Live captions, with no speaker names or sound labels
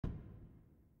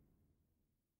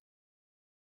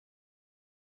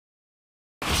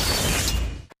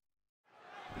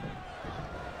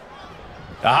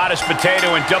The hottest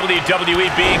potato in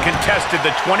WWE being contested the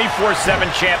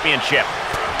 24/7 championship.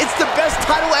 It's the best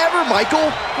title ever, Michael.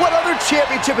 What other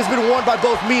championship has been won by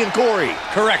both me and Corey?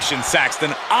 Correction,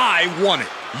 Saxton. I won it.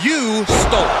 You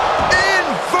stole it.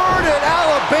 Inverted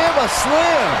Alabama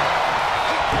Slam.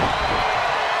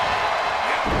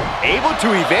 Able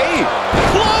to evade.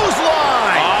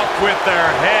 Clothesline. Off with their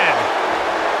head.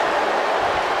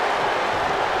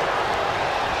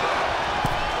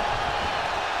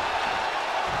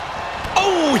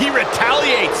 Oh, he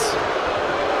retaliates.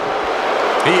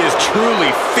 He is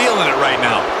truly feeling it right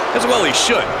now. As well he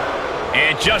should.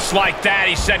 And just like that,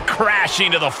 he sent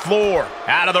crashing to the floor.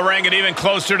 Out of the ring and even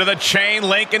closer to the chain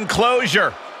link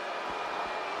enclosure.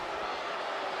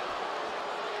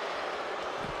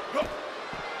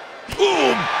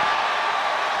 Boom!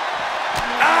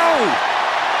 Ow!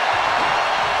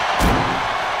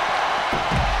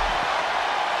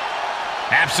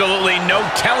 Absolutely no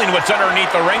telling what's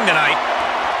underneath the ring tonight.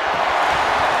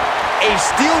 A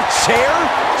steel chair?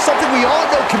 Something we all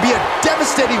know can be a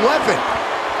devastating weapon.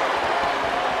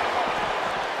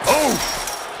 Oh!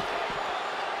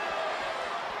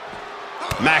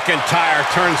 McIntyre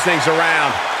turns things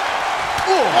around.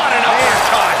 Ooh, what an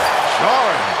uppercut!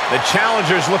 Jarring. The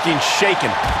challenger's looking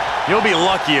shaken. He'll be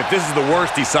lucky if this is the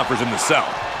worst he suffers in the cell.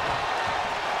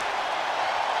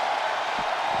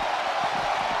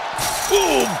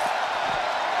 Boom!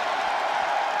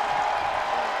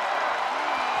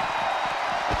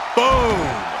 Boom!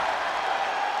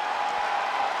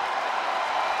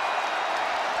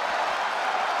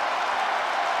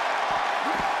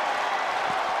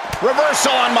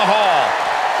 Reversal on Mahal.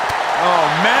 Oh,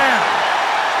 man.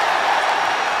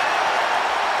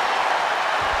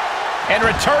 And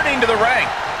returning to the ring.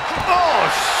 Oh,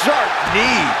 sharp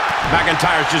knee.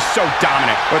 McIntyre's just so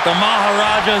dominant. But the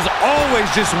Maharaja's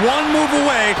always just one move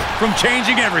away from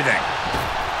changing everything.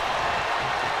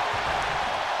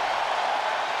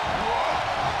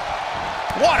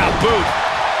 What a boot.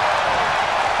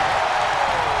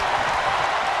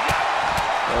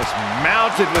 Just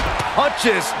mounted with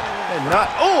punches and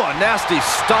not, oh, a nasty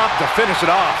stomp to finish it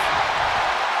off.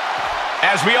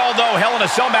 As we all know, Hell in a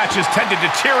Cell matches tend to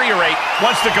deteriorate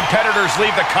once the competitors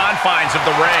leave the confines of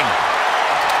the ring.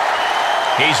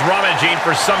 He's rummaging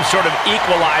for some sort of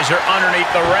equalizer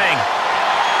underneath the ring.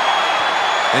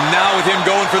 And now with him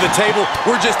going for the table,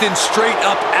 we're just in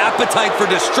straight-up appetite for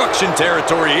destruction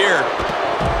territory here.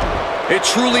 It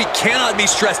truly cannot be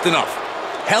stressed enough.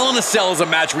 Hell in a Cell is a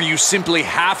match where you simply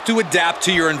have to adapt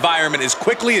to your environment as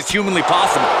quickly as humanly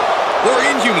possible. Or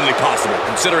inhumanly possible,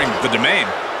 considering the domain.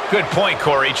 Good point,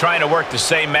 Corey. Trying to work the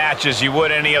same match as you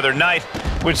would any other night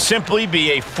would simply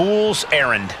be a fool's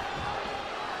errand.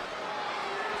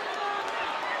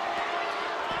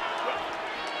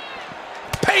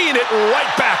 Paying it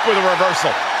right back with a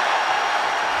reversal.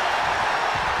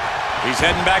 He's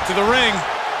heading back to the ring.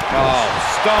 Oh,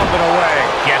 stomping away.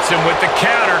 Gets him with the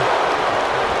counter.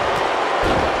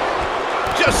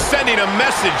 Just sending a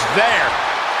message there.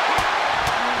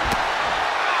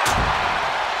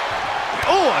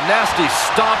 Oh, a nasty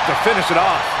stomp to finish it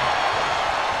off.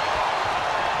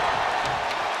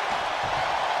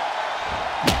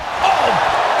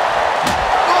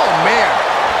 Oh, man.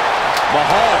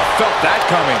 Mahal felt that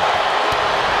coming.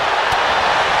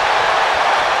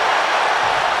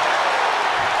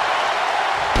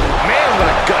 Man, what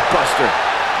a gutbuster.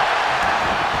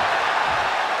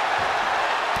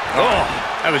 Oh,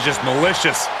 that was just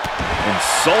malicious.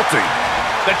 Insulting.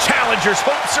 The challenger's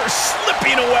hopes are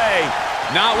slipping away.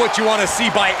 Not what you want to see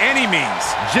by any means.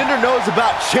 Jinder knows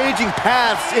about changing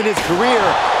paths in his career.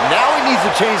 Now he needs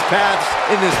to change paths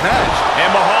in this match.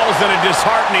 And Mahal's in a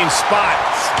disheartening spot.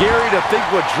 Scary to think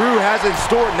what Drew has in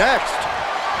store next.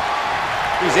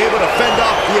 He's able to fend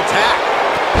off the attack.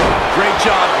 Great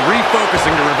job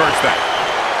refocusing to reverse that.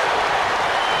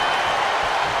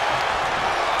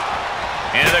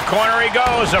 Into the corner he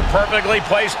goes, a perfectly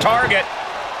placed target.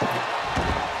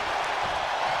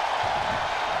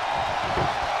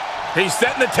 He's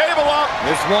setting the table up.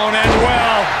 This won't end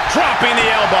well. Dropping the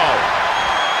elbow.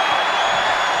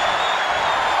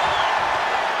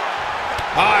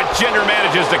 Jinder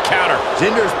manages to counter.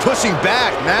 Jinder's pushing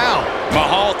back now.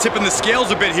 Mahal tipping the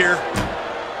scales a bit here.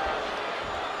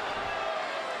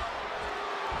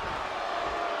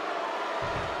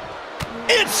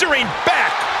 Answering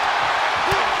back.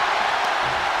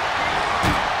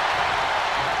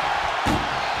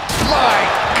 My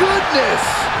goodness.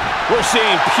 We're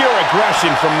seeing pure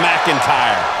aggression from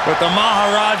McIntyre. But the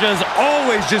Maharaja's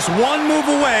always just one move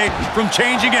away from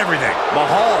changing everything.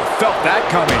 Mahal felt that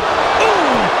coming. Ooh!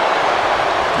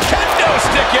 Kendo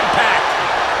stick impact.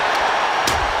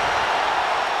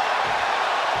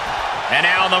 And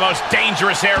now in the most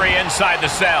dangerous area inside the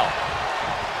cell.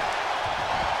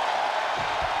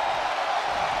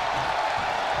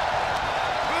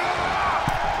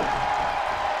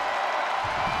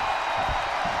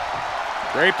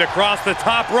 Draped across the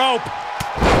top rope.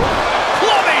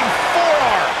 Clubbing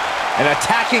forearm. And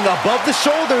attacking above the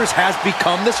shoulders has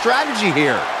become the strategy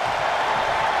here.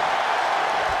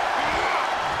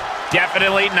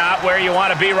 Definitely not where you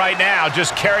want to be right now.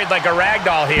 Just carried like a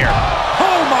ragdoll here.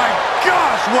 Oh my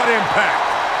gosh, what impact!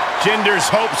 Jinder's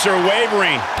hopes are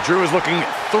wavering. Drew is looking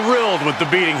thrilled with the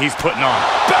beating he's putting on.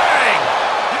 Bang!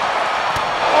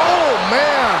 Oh,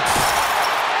 man.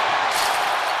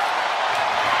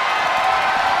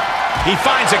 He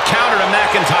finds a counter to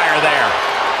McIntyre there.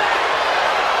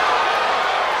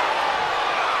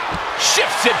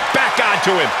 Shifts it back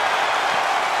onto him.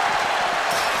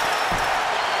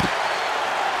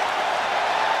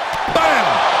 Bam!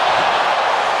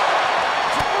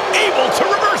 Able to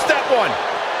reverse that one.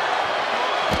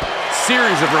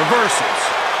 Series of reversals.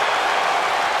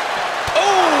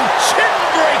 Oh,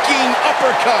 chin-breaking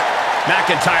uppercut.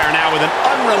 McIntyre now with an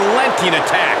unrelenting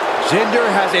attack. Jinder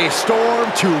has a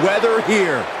storm to weather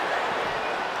here.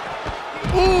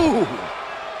 Ooh!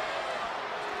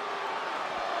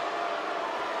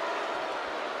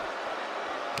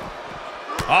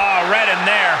 Oh, right in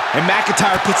there. And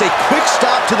McIntyre puts a quick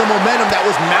stop to the momentum that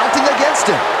was mounting against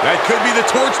him. That could be the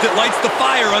torch that lights the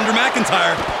fire under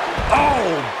McIntyre.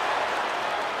 Oh!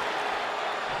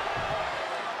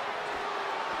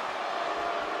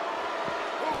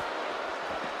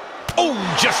 Oh,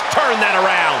 just turn that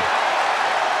around.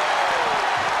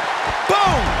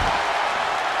 Boom!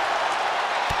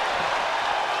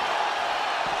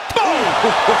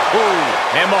 Boom!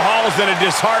 And Mahal's in a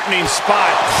disheartening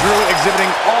spot. Drew exhibiting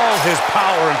all his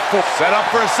power and force. Set up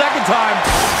for a second time.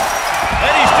 And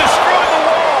he's destroyed the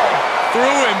wall.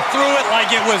 Threw it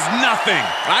like it was nothing.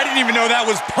 I didn't even know that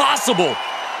was possible.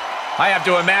 I have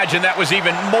to imagine that was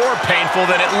even more painful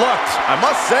than it looked. I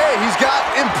must say, he's got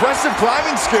impressive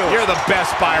climbing skills. You're the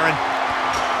best, Byron.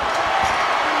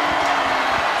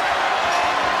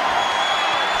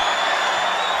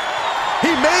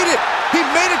 He made it! He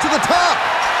made it to the top!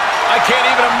 I can't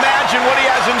even imagine what he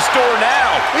has in store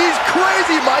now. He's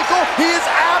crazy, Michael! He is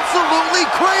absolutely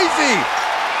crazy!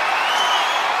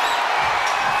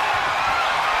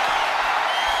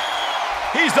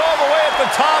 He's all the way at the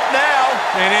top now.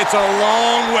 And it's a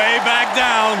long way back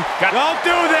down. Don't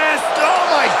do this! Oh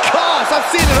my gosh, I've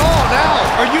seen it all now!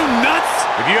 Are you nuts?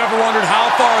 If you ever wondered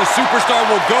how far a superstar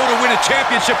will go to win a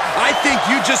championship, I think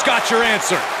you just got your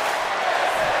answer.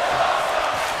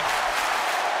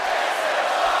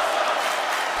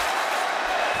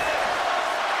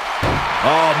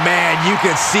 Oh man, you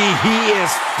can see he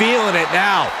is feeling it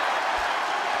now.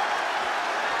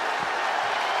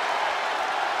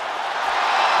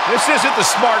 This isn't the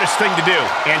smartest thing to do,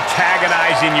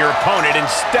 antagonizing your opponent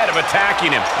instead of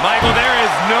attacking him. Michael, there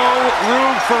is no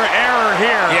room for error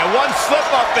here. Yeah, one slip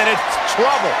up and it's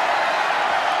trouble.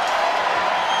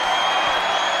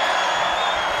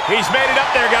 He's made it up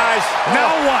there, guys.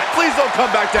 Now what? Please don't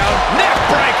come back down. Neck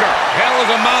breaker. Hell is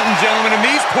a mountain, gentlemen, and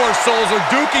these poor souls are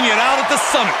duking it out at the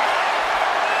summit.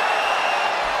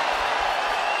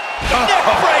 Neck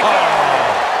breaker.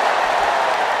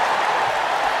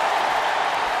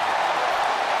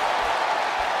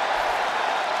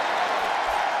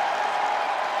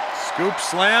 Scoop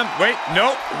slam. Wait,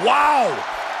 nope. Wow!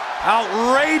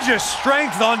 Outrageous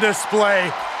strength on display.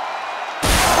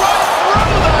 Right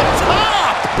through the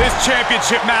top. This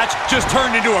championship match just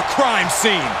turned into a crime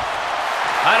scene.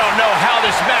 I don't know how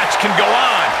this match can go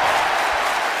on.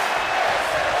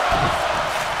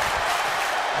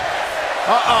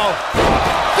 Uh-oh.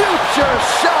 Future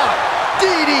shot.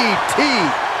 DDT.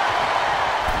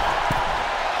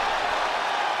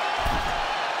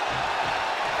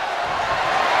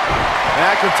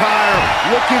 McIntyre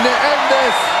looking to end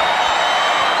this.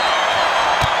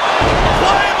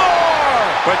 Claymore!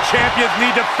 But champions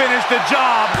need to finish the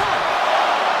job.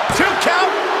 2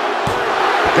 count.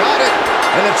 Got it.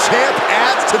 And the champ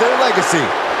adds to their legacy.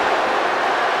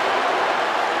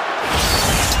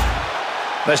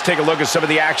 Let's take a look at some of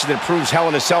the action that proves Hell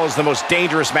in a Cell is the most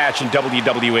dangerous match in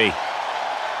WWE.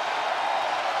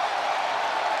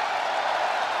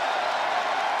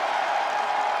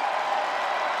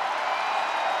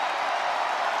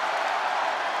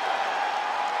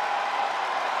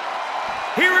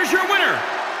 Here is your winner,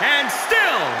 and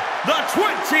still the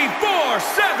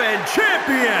 24/7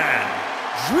 champion,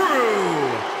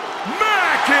 Drew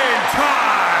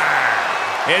McIntyre.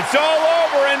 It's all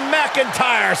over and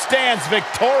McIntyre stands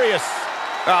victorious.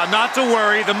 Not to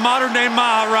worry, the modern-day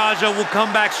Maharaja will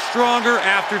come back stronger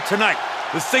after tonight.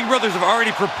 The Singh brothers have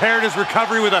already prepared his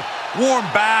recovery with a warm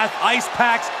bath, ice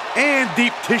packs, and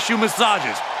deep tissue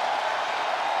massages.